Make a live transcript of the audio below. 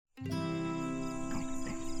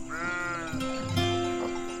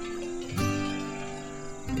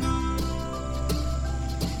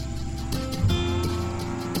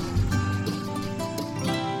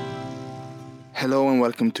Hello and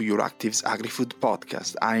welcome to Euractiv's AgriFood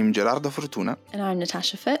podcast. I'm Gerardo Fortuna. And I'm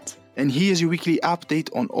Natasha Foote. And here's your weekly update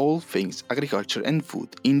on all things agriculture and food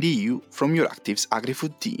in the EU from Euractiv's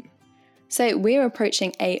AgriFood team. So we're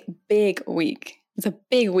approaching a big week. It's a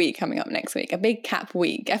big week coming up next week, a big CAP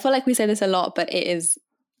week. I feel like we say this a lot, but it is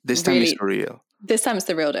This time it's for real. This time it's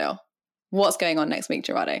the real deal. What's going on next week,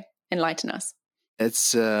 Gerardo? Enlighten us.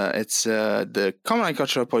 It's the Common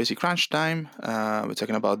Agricultural Policy crunch time. We're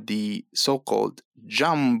talking about the so-called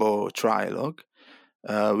Jumbo Trilogue,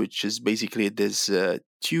 which is basically this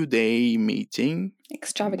 2-day meeting.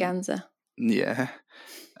 Extravaganza. Yeah.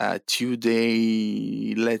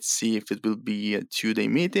 2-day, let's see if it will be a 2-day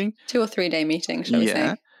meeting. 2 or 3 day meeting, shall we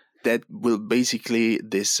say. That will basically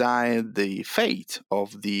decide the fate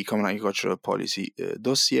of the Common Agricultural Policy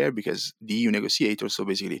dossier, because the EU negotiators, so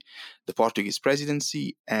basically the Portuguese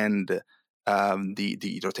presidency and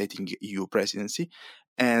the rotating EU presidency,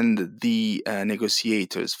 and the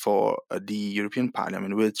negotiators for the European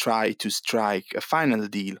Parliament will try to strike a final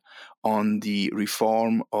deal on the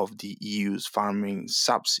reform of the EU's farming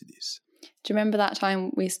subsidies. Do you remember that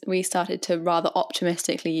time we started to rather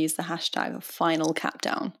optimistically use the hashtag final cap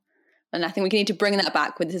down? And I think we need to bring that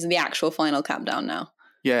back with this is the actual final cap down now.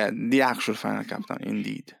 Yeah, the actual final cap down,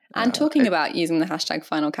 indeed. And talking about using the hashtag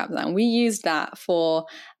final cap down, we used that for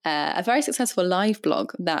a very successful live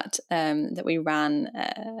blog that we ran.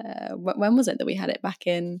 When was it that we had it? Back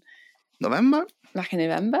in November? Back in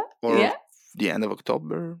November? Or yeah. The end of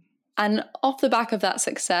October. And off the back of that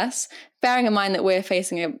success, bearing in mind that we're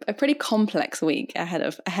facing a pretty complex week ahead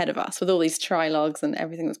of us with all these trilogues and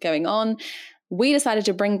everything that's going on, we decided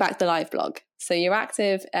to bring back the live blog. So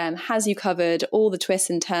Euractiv has you covered, all the twists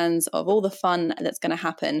and turns of all the fun that's going to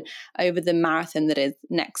happen over the marathon that is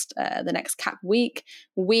the next CAP week.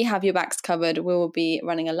 We have your backs covered. We will be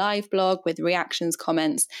running a live blog with reactions,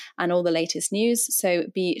 comments, and all the latest news. So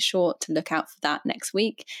be sure to look out for that next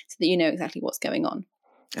week so that you know exactly what's going on.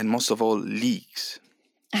 And most of all, leaks.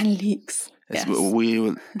 And leaks. Yes. We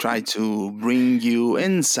will try to bring you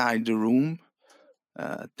inside the room,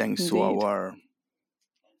 thanks to our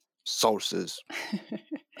sources.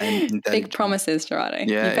 And big promises, Gerardo.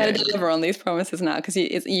 Yeah, you better deliver on these promises now, because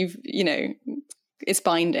it's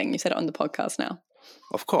binding. You said it on the podcast now.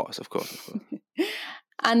 Of course.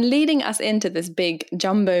 And leading us into this big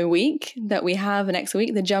jumbo week that we have next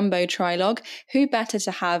week, the Jumbo Trilogue, who better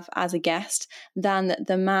to have as a guest than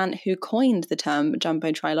the man who coined the term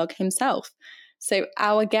Jumbo Trilogue himself? So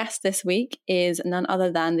our guest this week is none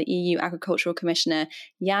other than the EU Agricultural Commissioner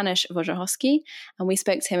Janusz Wojciechowski, and we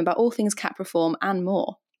spoke to him about all things CAP reform and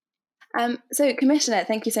more. So Commissioner,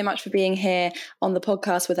 thank you so much for being here on the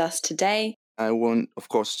podcast with us today. I want, of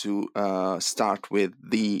course, to start with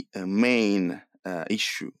the main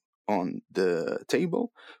issue on the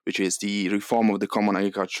table, which is the reform of the Common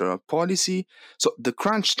Agricultural Policy. So the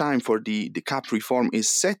crunch time for the CAP reform is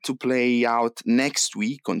set to play out next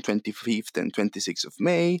week on 25th and 26th of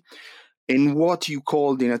May in what you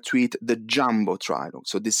called in a tweet the Jumbo Trilogue,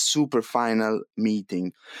 so this super final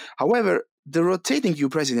meeting. However, the rotating EU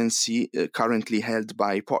presidency, currently held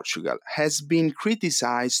by Portugal, has been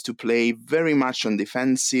criticized to play very much on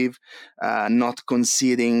defensive, not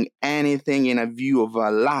conceding anything in a view of a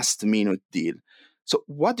last-minute deal. So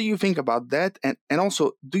what do you think about that? And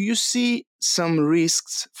also, do you see some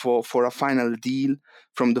risks for a final deal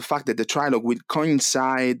from the fact that the trilogue will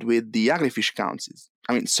coincide with the Agrifish Councils?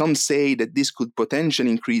 I mean, some say that this could potentially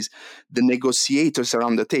increase the negotiators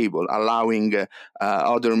around the table, allowing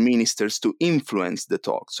other ministers to influence the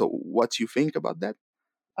talk. So what do you think about that?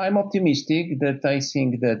 I'm optimistic that I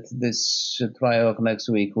think that this trial next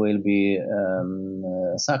week will be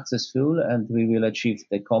successful and we will achieve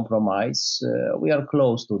the compromise. We are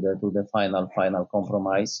close to the final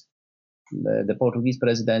compromise. The Portuguese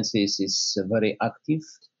presidency is very active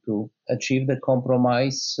to achieve the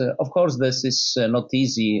compromise. Of course, this is not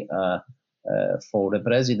easy for the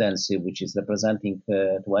presidency, which is representing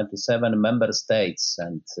 27 member states,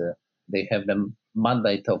 and they have the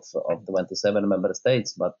mandate of 27 member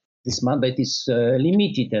states, but this mandate is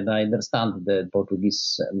limited, and I understand the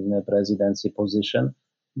Portuguese presidency position,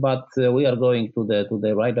 but we are going to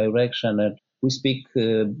the right direction. And we speak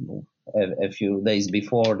a few days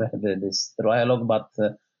before this trialogue, but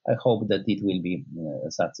I hope that it will be a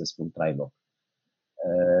successful trialogue.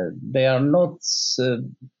 There are not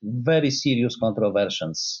very serious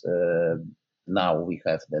controversies now. We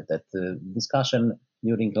have that discussion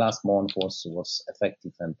during last month was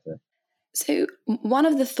effective and So one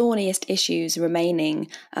of the thorniest issues remaining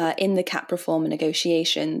in the CAP reform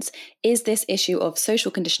negotiations is this issue of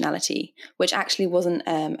social conditionality, which actually wasn't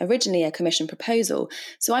originally a Commission proposal.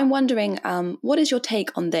 So I'm wondering, what is your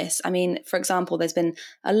take on this? I mean, for example, there's been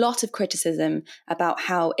a lot of criticism about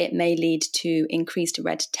how it may lead to increased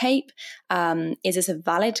red tape. Is this a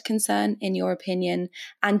valid concern in your opinion?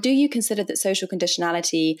 And do you consider that social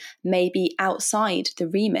conditionality may be outside the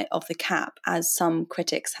remit of the CAP, as some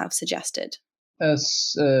critics have suggested?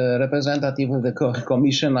 As representative of the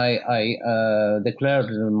Commission, I declared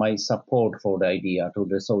my support for the idea to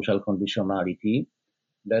the social conditionality,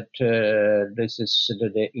 that this is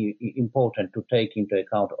important to take into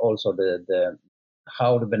account also the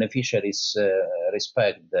how the beneficiaries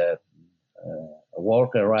respect the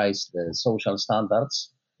worker rights, the social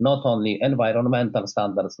standards, not only environmental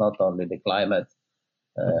standards, not only the climate,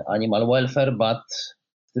 animal welfare, but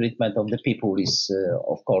treatment of the people is,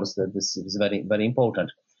 of course, that this is very, very important.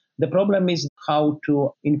 The problem is how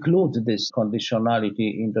to include this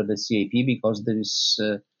conditionality into the CAP, because there is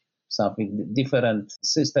something different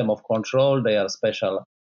system of control. There are special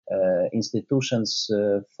institutions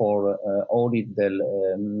for audit,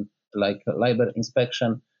 like labor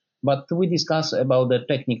inspection. But we discuss about the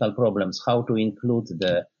technical problems, how to include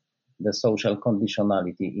the social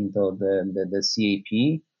conditionality into the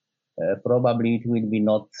CAP. Probably it will be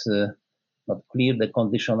not clear the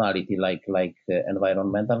conditionality like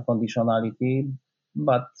environmental conditionality,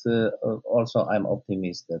 but also I'm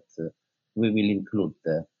optimistic that we will include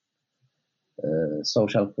the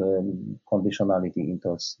social conditionality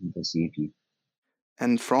into the CAP.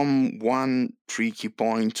 And from one tricky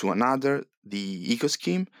point to another, the eco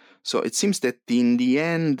scheme. So it seems that in the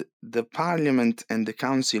end, the Parliament and the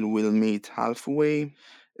Council will meet halfway.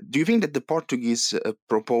 Do you think that the Portuguese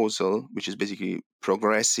proposal, which is basically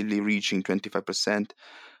progressively reaching 25%,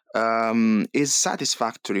 is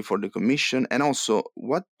satisfactory for the Commission? And also,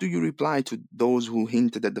 what do you reply to those who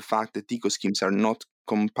hinted at the fact that eco schemes are not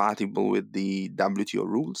compatible with the WTO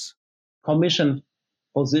rules? Commission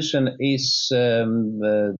position is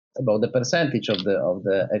about the percentage of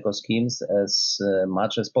the eco schemes as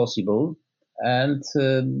much as possible. And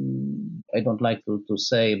I don't like to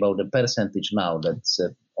say about the percentage now. That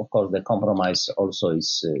of course the compromise also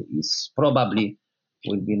is probably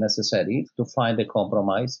will be necessary to find a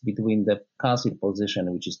compromise between the Council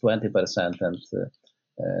position, which is 20%,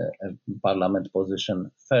 and Parliament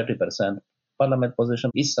position 30%. Parliament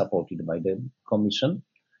position is supported by the Commission.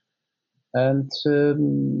 And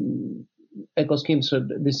eco schemes,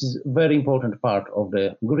 this is a very important part of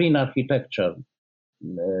the green architecture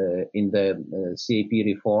in the CAP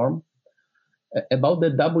reform. About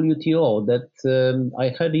the WTO, that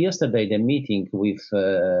I had yesterday the meeting with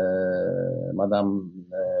Madam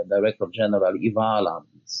Director General Ivala,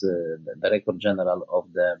 the Director General of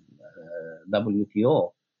the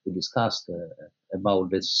WTO. We discussed about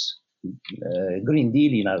this Green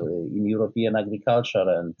Deal in European agriculture,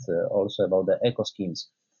 and also about the eco schemes.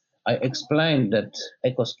 I explained that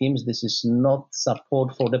eco schemes, this is not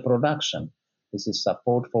support for the production. This is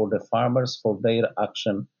support for the farmers, for their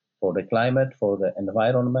action, for the climate, for the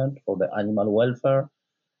environment, for the animal welfare.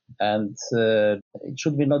 And it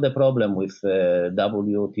should be not a problem with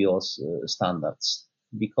WTO's standards,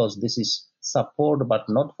 because this is support, but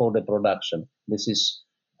not for the production. This is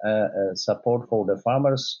support for the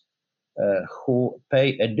farmers who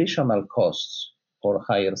pay additional costs for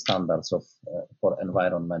higher standards of for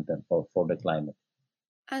environment and for the climate.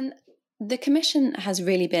 And the Commission has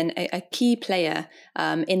really been a key player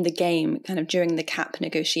in the game kind of during the CAP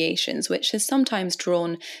negotiations, which has sometimes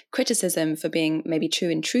drawn criticism for being maybe too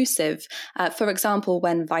intrusive. For example,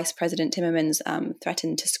 when Vice President Timmermans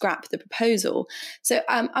threatened to scrap the proposal. So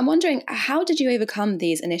I'm wondering, how did you overcome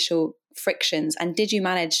these initial frictions, and did you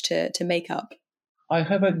manage to make up? I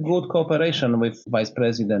have a good cooperation with Vice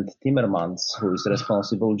President Timmermans, who is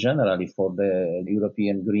responsible generally for the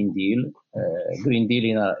European Green Deal. Green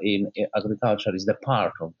Deal in agriculture is the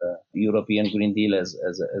part of the European Green Deal as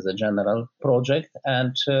a general project,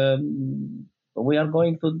 and we are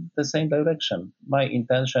going to the same direction. My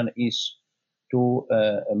intention is to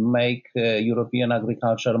make European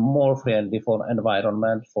agriculture more friendly for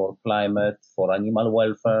environment, for climate, for animal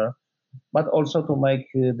welfare, but also to make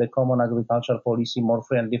the common agriculture policy more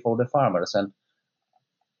friendly for the farmers. And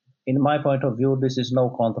in my point of view, this is no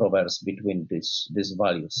controversy between these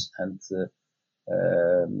values. And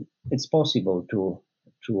it's possible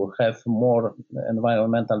to have more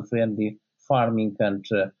environmental friendly farming, and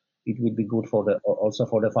it will be good also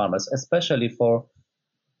for the farmers, especially for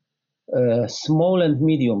small and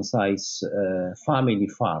medium-sized family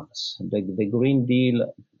farms. The Green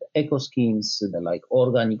Deal eco schemes, like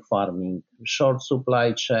organic farming, short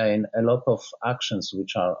supply chain, a lot of actions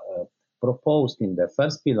which are proposed in the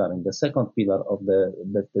first pillar, in the second pillar of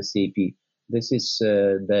the CAP. This is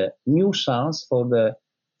the new chance for the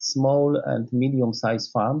small and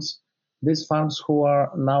medium-sized farms. These farms who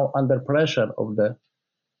are now under pressure of the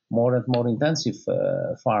more and more intensive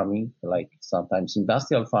farming, like sometimes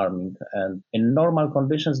industrial farming, and in normal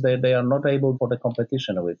conditions they are not able for the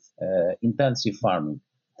competition with intensive farming.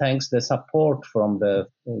 Thanks the support from the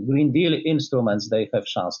Green Deal instruments, they have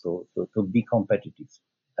chance to be competitive.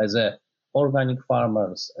 As a organic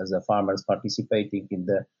farmers, as a farmers participating in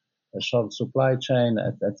the short supply chain,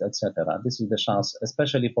 etc. This is the chance,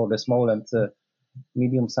 especially for the small and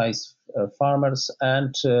medium-sized farmers,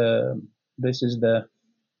 and this is the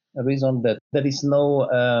reason that there is no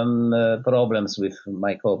problems with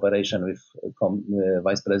my cooperation with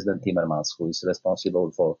Vice President Timmermans, who is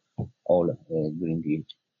responsible for all Green Deal.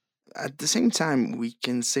 At the same time, we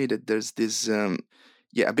can say that there's this a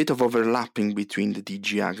bit of overlapping between the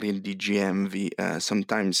DG Agri and DG ENVI.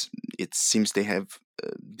 Sometimes it seems they have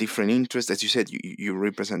different interests. As you said, you're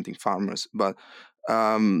representing farmers, but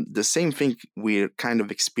the same thing we're kind of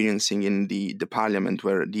experiencing in the parliament,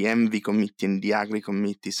 where the ENVI committee and the Agri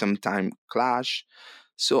committee sometimes clash.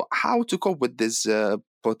 So how to cope with this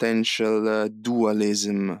potential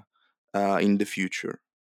dualism in the future?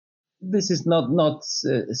 This is not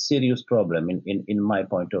a serious problem in my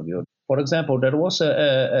point of view. For example, there was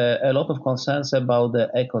a lot of concerns about the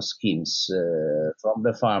eco schemes from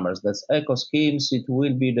the farmers. That's eco schemes. It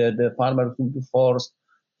will be the farmers will be forced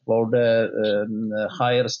for the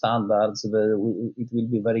higher standards. It will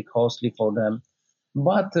be very costly for them.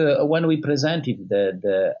 But when we presented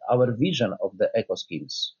our vision of the eco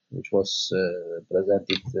schemes, which was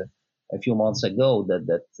presented a few months ago,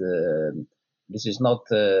 that this is not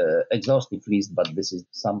exhaustive list, but this is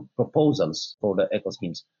some proposals for the eco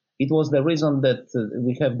schemes. It was the reason that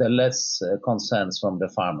we have the less concerns from the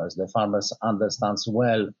farmers. The farmers understands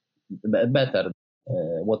better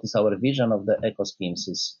what is our vision of the eco schemes.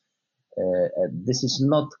 This is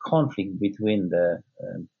not conflict between the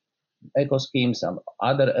eco schemes and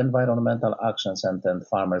other environmental actions and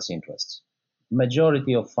farmers' interests.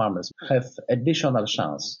 Majority of farmers have additional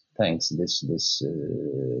chance thanks this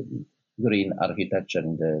green architecture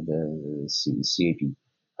in the CAP.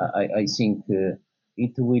 I think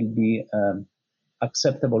it will be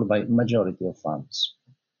acceptable by majority of farmers.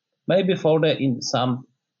 Maybe for the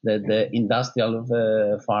industrial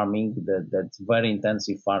farming, that's very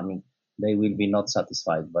intensive farming, they will be not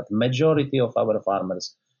satisfied. But majority of our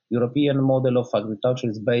farmers, European model of agriculture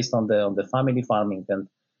is based on the family farming, and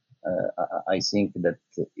I think that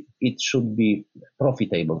it should be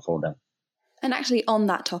profitable for them. And actually, on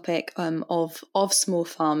that topic of small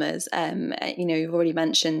farmers, you've already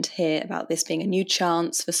mentioned here about this being a new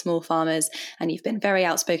chance for small farmers, and you've been very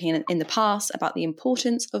outspoken in the past about the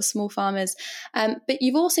importance of small farmers. But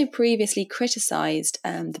you've also previously criticised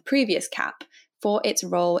the previous CAP for its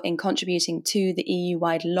role in contributing to the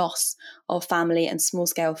EU-wide loss of family and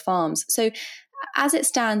small-scale farms. So, as it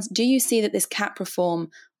stands, do you see that this CAP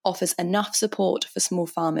reform offers enough support for small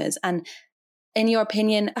farmers? And in your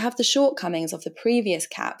opinion, have the shortcomings of the previous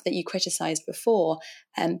CAP that you criticised before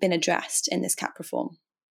been addressed in this CAP reform?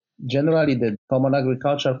 Generally, the Common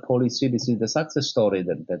Agriculture Policy, this is the success story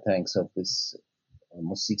that thanks of this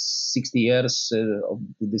almost 60 years of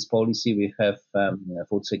this policy, we have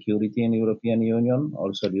food security in the European Union.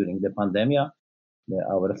 Also during the pandemic,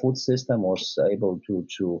 our food system was able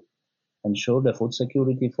to ensure the food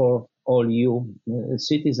security for all EU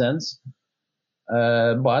citizens.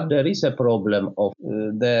 But there is a problem of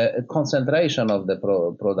the concentration of the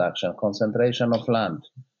production, concentration of land.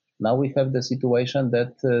 Now we have the situation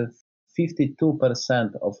that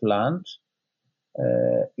 52% of land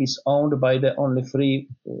is owned by the only 3%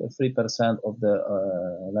 of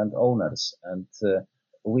the landowners. And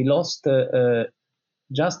we lost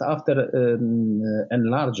just after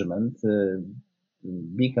enlargement,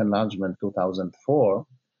 big enlargement 2004,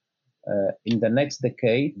 in the next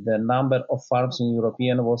decade, the number of farms in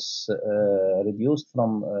European was reduced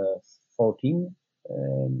from 14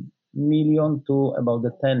 million to about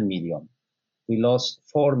the 10 million. We lost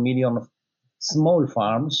 4 million small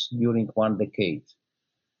farms during one decade.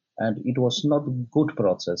 And it was not a good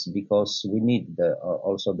process because we need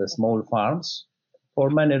also the small farms for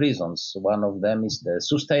many reasons. One of them is the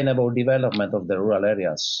sustainable development of the rural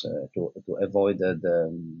areas to avoid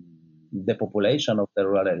the population of the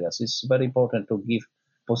rural areas. It's very important to give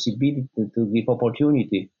possibility, to give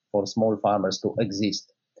opportunity for small farmers to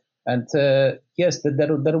exist. And yes,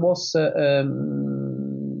 there was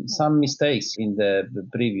some mistakes in the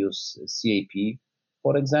previous CAP.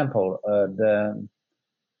 For example, the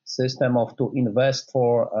system of to invest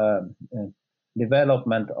for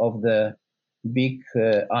development of the big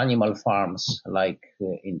animal farms, like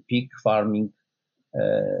in pig farming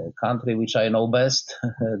country, which I know best,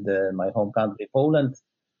 my home country, Poland.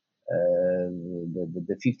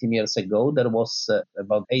 The 15 years ago, there was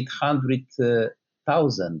about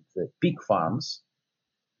 800,000 pig farms.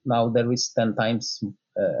 Now there is 10 times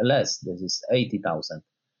less. This is 80,000.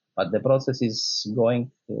 But the process is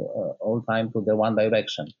going all time to the one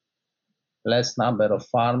direction. Less number of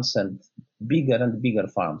farms and bigger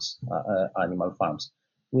farms, animal farms.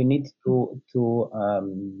 We need to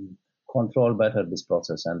control better this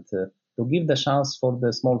process and to give the chance for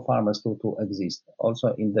the small farmers to exist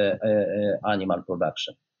also in the animal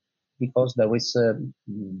production, because there is a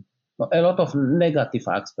lot of negative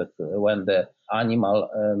aspect when the animal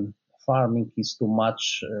farming is too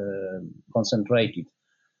much concentrated.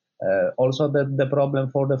 Also the problem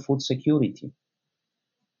for the food security,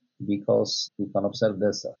 because we can observe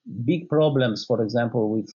there's big problems, for example,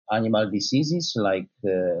 with animal diseases like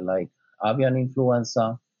avian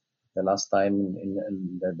influenza. The last time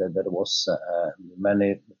there was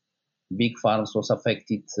many big farms was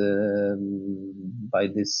affected by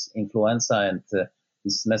this influenza, and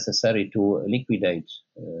it's necessary to liquidate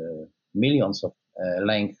millions of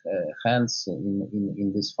laying hens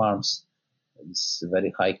in these farms. It's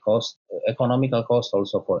very high cost, economical cost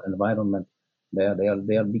also for environment. They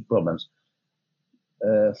are big problems.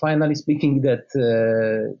 Finally speaking, that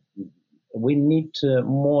we need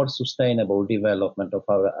more sustainable development of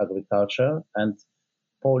our agriculture and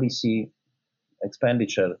policy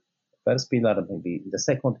expenditure. First pillar, maybe the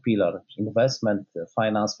second pillar, investment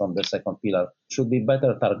finance from the second pillar should be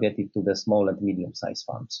better targeted to the small and medium-sized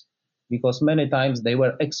farms, because many times they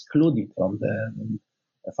were excluded from the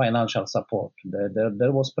financial support.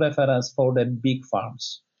 There was preference for the big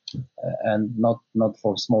farms and not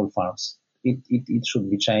for small farms. It should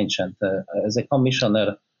be changed. And as a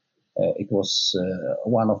commissioner, it was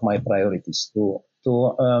one of my priorities to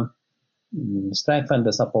strengthen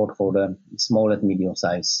the support for the small and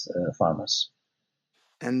medium-sized farmers.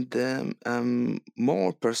 And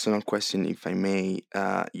more personal question, if I may.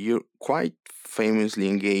 You quite famously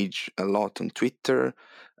engage a lot on Twitter.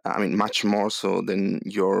 I mean, much more so than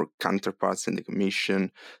your counterparts in the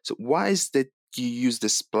Commission. So why is that you use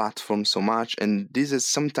this platform so much? And this has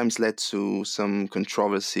sometimes led to some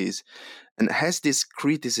controversies. And has this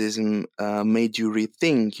criticism made you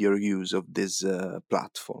rethink your use of this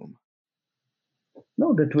platform?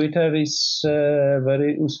 No, the Twitter is a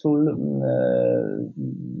very useful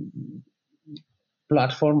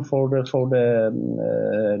platform for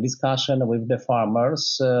the discussion with the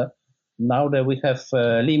farmers. Now that we have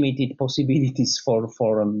limited possibilities for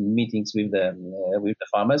meetings with the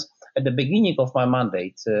farmers, at the beginning of my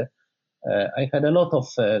mandate, I had a lot of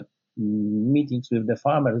meetings with the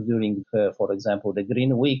farmers during, for example, the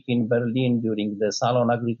Green Week in Berlin, during the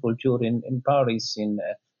Salon Agriculture in Paris, in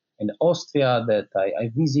Austria, that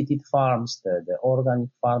I visited farms, the organic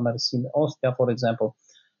farmers in Austria, for example.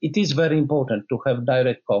 It is very important to have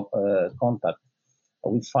direct contact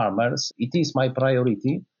with farmers. It is my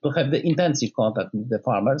priority to have the intensive contact with the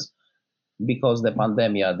farmers, because the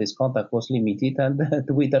pandemic, this contact was limited, and the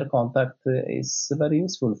Twitter contact is very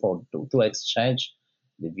useful to exchange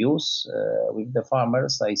the views with the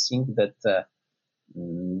farmers. I think that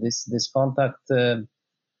this contact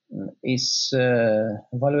is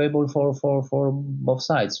valuable for both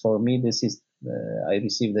sides. For me, this is I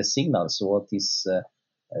receive the signals. What is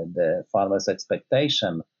the farmers'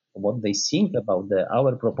 expectation? What they think about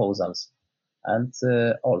our proposals, and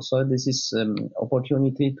also this is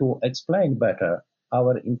opportunity to explain better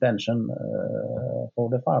our intention for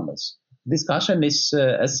the farmers. Discussion is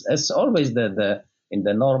as always in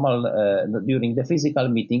the normal during the physical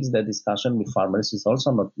meetings. The discussion with farmers is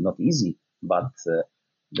also not easy, but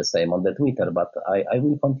the same on the Twitter. But I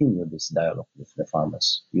will continue this dialogue with the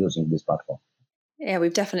farmers using this platform. Yeah,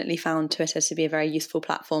 we've definitely found Twitter to be a very useful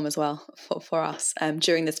platform as well for us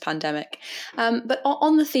during this pandemic. But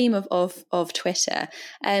on the theme of Twitter,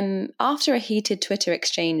 after a heated Twitter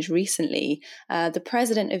exchange recently, the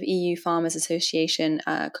president of EU Farmers Association,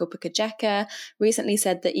 Kopa Kajeka, recently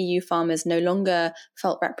said that EU farmers no longer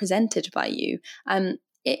felt represented by you.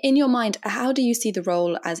 In your mind, how do you see the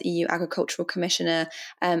role as EU Agricultural Commissioner,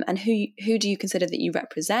 and who do you consider that you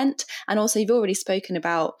represent? And also, you've already spoken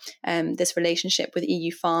about this relationship with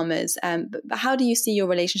EU farmers, but how do you see your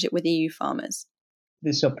relationship with EU farmers?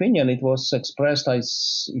 This opinion, it was expressed,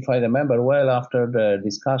 if I remember well, after the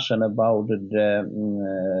discussion about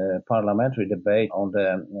the parliamentary debate on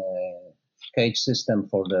the cage system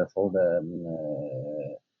for the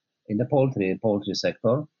in the poultry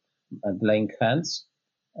sector and laying hens.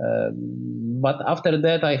 But after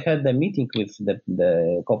that, I had a meeting with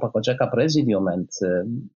the Copa Cogeca Presidium, and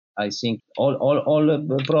I think all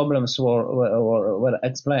the problems were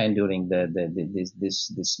explained during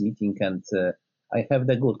this meeting, and I have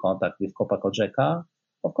the good contact with Copa Cogeca.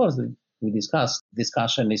 Of course, we discussed.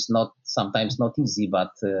 Discussion is sometimes not easy,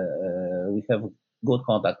 but we have good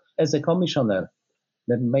contact. As a commissioner,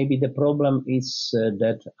 that maybe the problem is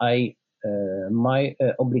that my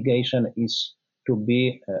obligation is to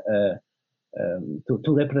be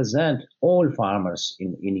to represent all farmers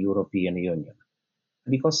in European Union,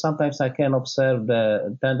 because sometimes I can observe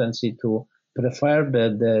the tendency to prefer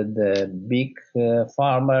the big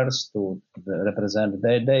farmers to represent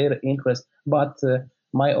their interest, but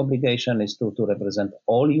my obligation is to represent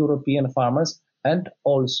all European farmers and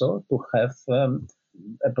also to have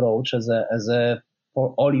approach as a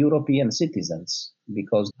for all European citizens,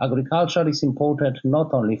 because agriculture is important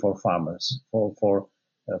not only for farmers, for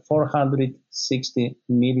 460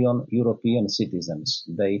 million European citizens.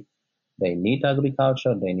 They need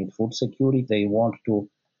agriculture, they need food security, they want to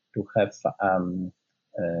have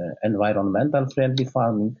environmental friendly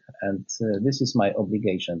farming, and this is my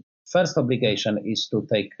obligation. First obligation is to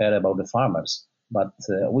take care about the farmers, but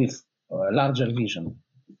with a larger vision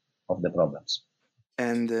of the problems.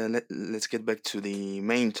 And let's get back to the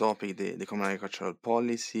main topic, the common agricultural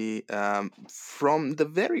policy. From the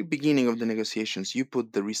very beginning of the negotiations, you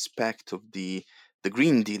put the respect of the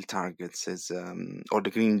Green Deal targets as or the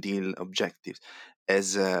Green Deal objectives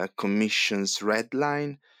as a Commission's red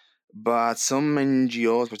line. But some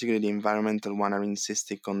NGOs, particularly the environmental one, are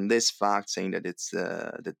insisting on this fact, saying that it's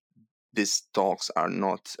that these talks are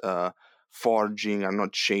not forging, are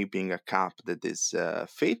not shaping a cap that is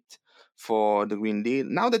fit for the Green Deal.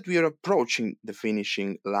 Now that we are approaching the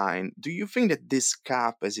finishing line, do you think that this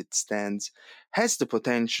cap, as it stands, has the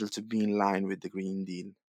potential to be in line with the Green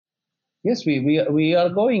Deal? Yes, we are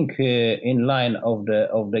going in line of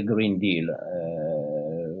the Green Deal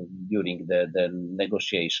during the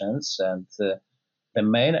negotiations, and the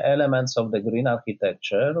main elements of the green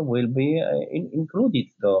architecture will be included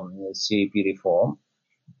the CAP reform,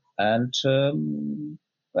 and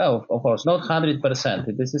well, of course, not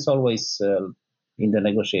 100%. This is always in the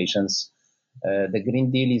negotiations. The Green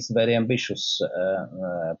Deal is very ambitious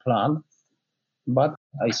plan, but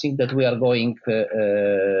I think that we are going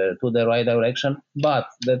to the right direction. But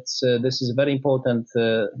this is very important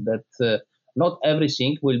that not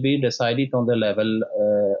everything will be decided on the level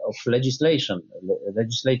of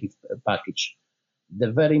legislative package. The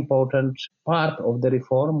very important part of the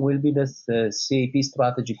reform will be the CAP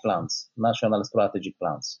strategic plans, national strategic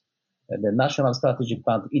plans. The national strategic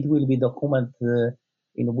plan, it will be document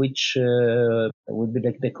in which will be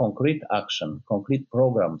the concrete action, concrete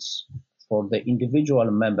programs for the individual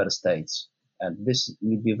member states. And this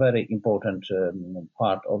will be very important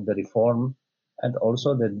part of the reform, and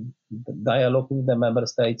also the dialogue with the member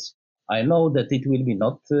states. I know that it will be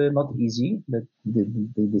not easy, that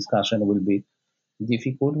the discussion will be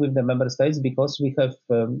difficult with the member states, because we have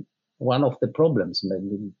one of the problems,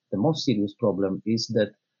 maybe the most serious problem, is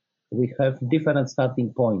that we have different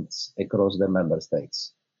starting points across the member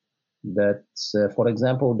states. That, for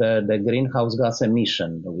example, the greenhouse gas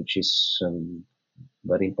emission, which is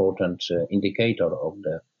very important indicator of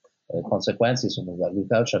the consequences of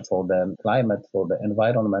agriculture for the climate, for the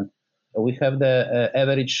environment. We have the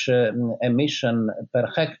average emission per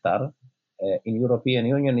hectare in European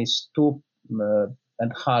Union is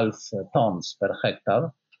 2.5 tons per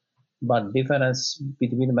hectare. But difference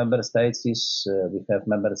between member states is we have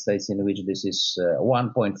member states in which this is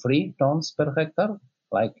 1.3 tons per hectare,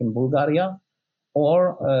 like in Bulgaria,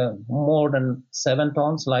 or more than 7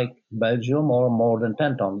 tons like Belgium, or more than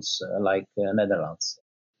 10 tons like Netherlands.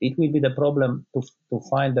 It will be the problem to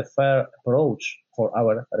find a fair approach for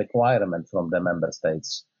our requirement from the member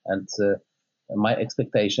states. And my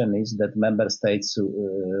expectation is that member states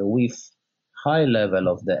with high level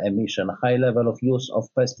of the emission, high level of use of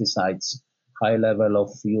pesticides, high level of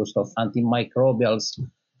use of antimicrobials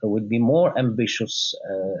will be more ambitious,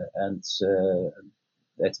 and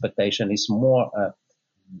the expectation is more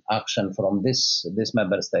action from this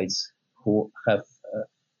member states who have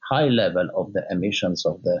high level of the emissions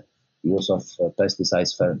of the use of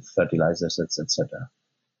pesticides, fertilizers, etc.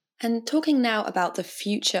 And talking now about the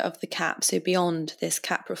future of the CAP, so beyond this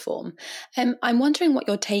CAP reform, I'm wondering what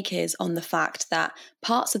your take is on the fact that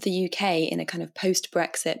parts of the UK, in a kind of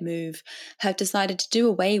post-Brexit move, have decided to do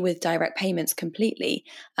away with direct payments completely,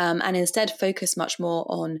 and instead focus much more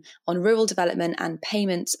on rural development and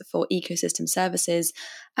payments for ecosystem services.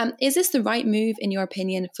 Is this the right move, in your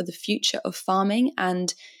opinion, for the future of farming?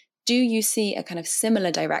 And do you see a kind of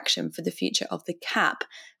similar direction for the future of the CAP,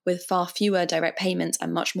 with far fewer direct payments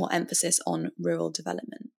and much more emphasis on rural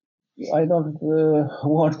development? I don't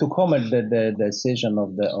want to comment the decision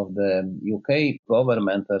of the UK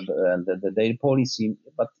government and their policy,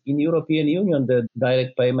 but in European Union the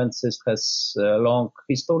direct payment system has a long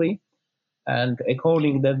history, and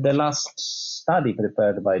according to the last study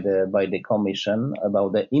prepared by the Commission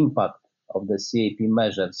about the impact of the CAP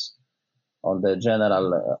measures on the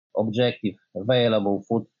general objective available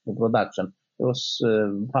food production. It was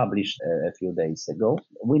published a few days ago.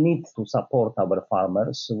 We need to support our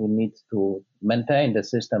farmers. We need to maintain the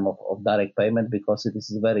system of direct payment because it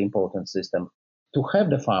is a very important system to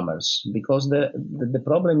have the farmers, because the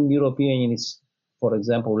problem in European Union is, for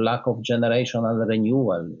example, lack of generational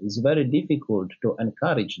renewal. It's very difficult to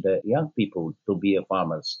encourage the young people to be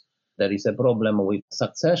farmers. There is a problem with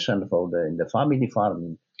succession in the family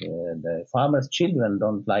farming. The farmers' children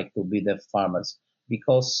don't like to be the farmers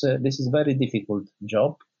because this is a very difficult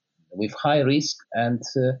job with high risk, and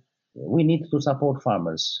we need to support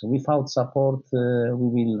farmers. Without support, we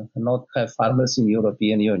will not have farmers in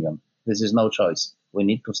European Union. This is no choice. We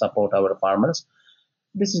need to support our farmers.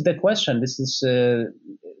 This is the question. This is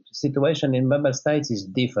situation in member states is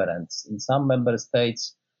different. In some member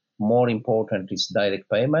states, more important is direct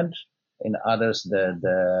payment. In others,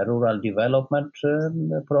 the rural development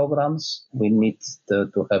programs. We need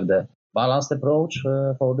to have the balanced approach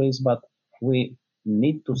for this, but we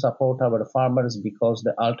need to support our farmers because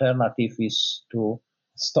the alternative is to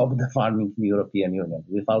stop the farming in the European Union.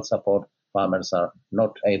 Without support, farmers are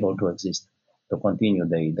not able to exist, to continue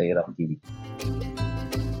their activity.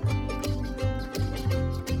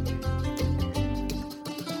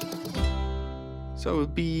 So it will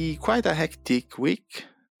be quite a hectic week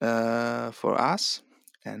for us.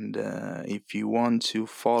 And if you want to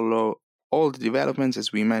follow all the developments,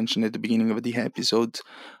 as we mentioned at the beginning of the episode,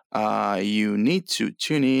 you need to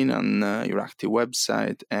tune in on Euractiv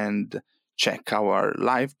website and check our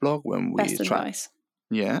live blog when we advice.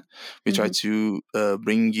 Yeah, we try to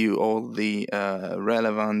bring you all the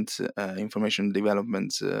relevant information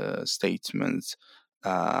development statements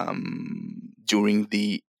during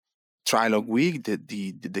the trilogue week,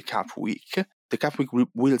 the CAP week. The CAP week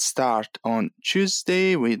will start on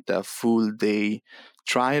Tuesday with a full day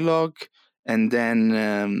trilogue, and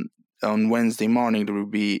then on Wednesday morning there will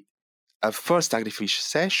be a first agrifish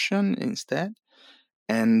session instead.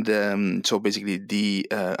 And so basically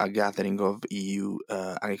a gathering of EU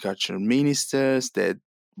agriculture ministers that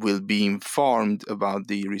will be informed about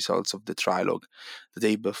the results of the trilogue the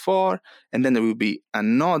day before. And then there will be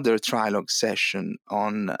another trilogue session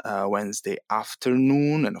on Wednesday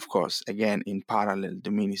afternoon. And of course, again, in parallel, the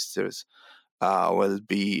ministers will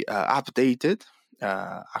be updated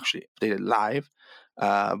live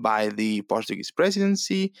by the Portuguese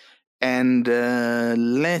presidency. And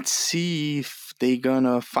let's see if they're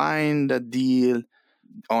gonna find a deal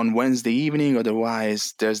on Wednesday evening.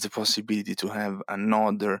 Otherwise, there's the possibility to have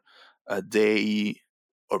another day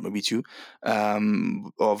or maybe two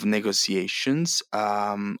of negotiations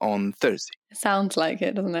on Thursday. Sounds like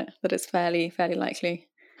it, doesn't it? That it's fairly likely.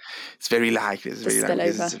 It's very likely. It's very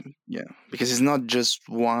likely. Because it's not just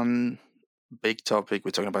one big topic.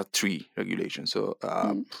 We're talking about 3 regulations. So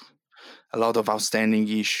a lot of outstanding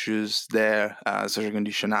issues there, social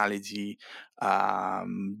conditionality,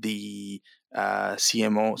 the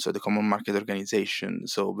CMO, so the Common Market Organization,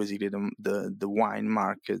 so basically the wine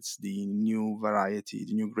markets, the new variety,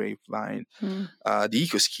 the new grapevine, the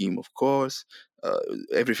eco scheme, of course,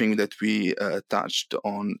 everything that we touched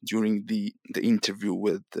on during the interview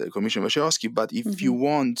with Commissioner Wojciechowski. But if you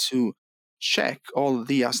want to check all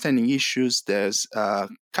the outstanding issues, there's a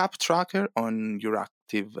CAP tracker on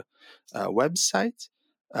Euractiv website,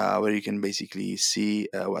 where you can basically see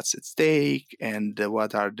what's at stake and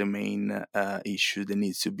what are the main issues that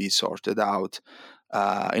needs to be sorted out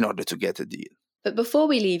in order to get a deal. But before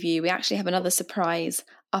we leave you, we actually have another surprise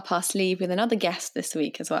up our sleeve with another guest this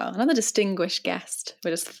week as well. Another distinguished guest.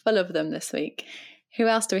 We're just full of them this week. Who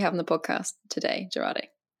else do we have on the podcast today, Gerardo?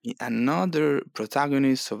 Another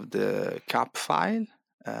protagonist of the CAP file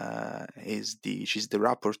she's the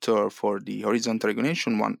rapporteur for the horizontal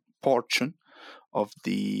regulation, one portion of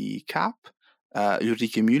the CAP.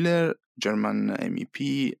 Ulrike Müller German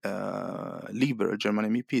MEP, liberal German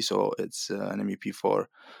MEP, so it's an MEP for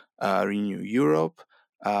Renew Europe.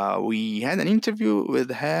 We had an interview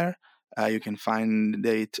with her. You can find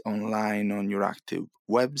it online on Euractiv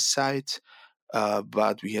website,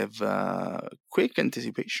 but we have quick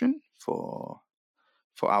anticipation for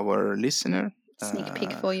our listener. Sneak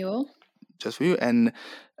peek for you all. Just for you, and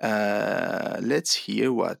let's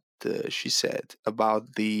hear what she said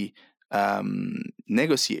about the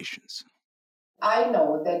negotiations. I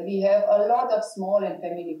know that we have a lot of small and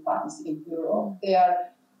family farms in Europe.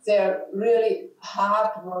 They're really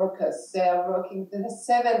hard workers. They're working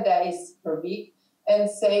 7 days per week, and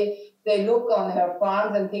they look on her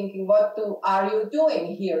farms and thinking, "What are you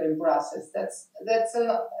doing here in Brussels?"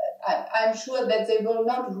 I'm sure that they will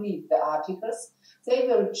not read the articles. They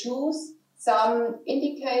will choose some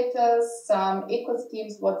indicators, some eco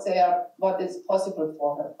schemes, what is possible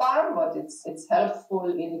for her farm, what it's helpful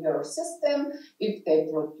in her system, if they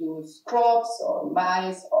produce crops or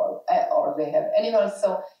maize or they have animals. So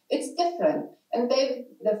it's different. And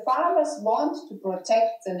the farmers want to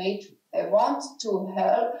protect the nature. They want to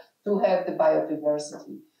help to have the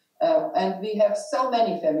biodiversity. And we have so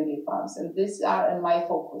many family farms, and these are in my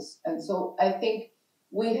focus. And so I think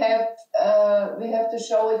we have to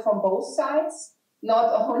show it from both sides, not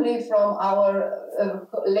only from our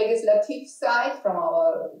legislative side, from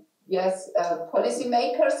our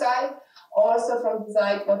policymaker side, also from the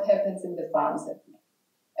side what happens in the farm segment.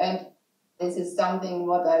 And this is something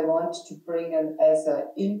what I want to bring in as an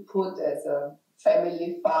input as a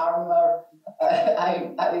family farmer.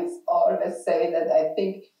 I always say that I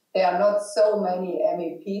think there are not so many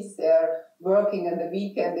MEPs. They're working in the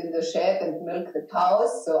weekend in the shed and milk the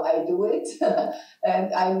cows, so I do it.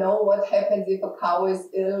 And I know what happens if a cow is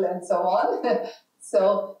ill and so on.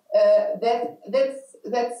 So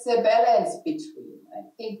that's a balance between. I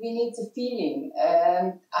think we need the feeling.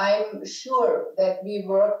 And I'm sure that we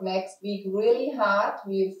work next week really hard.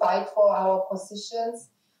 We fight for our positions,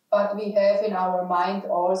 but we have in our mind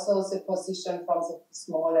also the position from the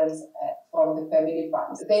small and from the family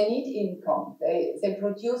farms. They need income. They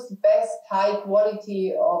produce the best high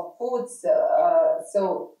quality of foods.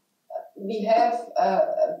 So we have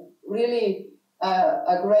really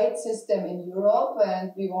a great system in Europe,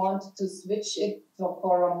 and we want to switch it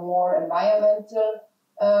for a more environmental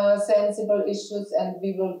sensible issues, and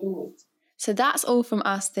we will do it. So that's all from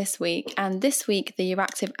us this week. And this week, the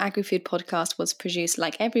Euractiv Agri-Food podcast was produced,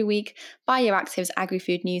 like every week, by Euractiv's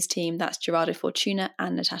Agri-Food news team, that's Gerardo Fortuna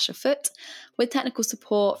and Natasha Foote, with technical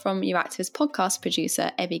support from Euractiv's podcast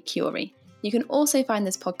producer, Evie Chiori. You can also find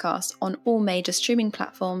this podcast on all major streaming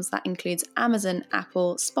platforms. That includes Amazon,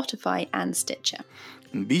 Apple, Spotify, and Stitcher.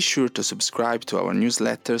 And be sure to subscribe to our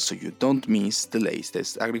newsletter so you don't miss the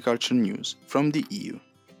latest agriculture news from the EU.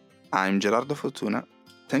 I'm Gerardo Fortuna.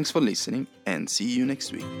 Thanks for listening, and see you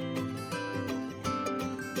next week.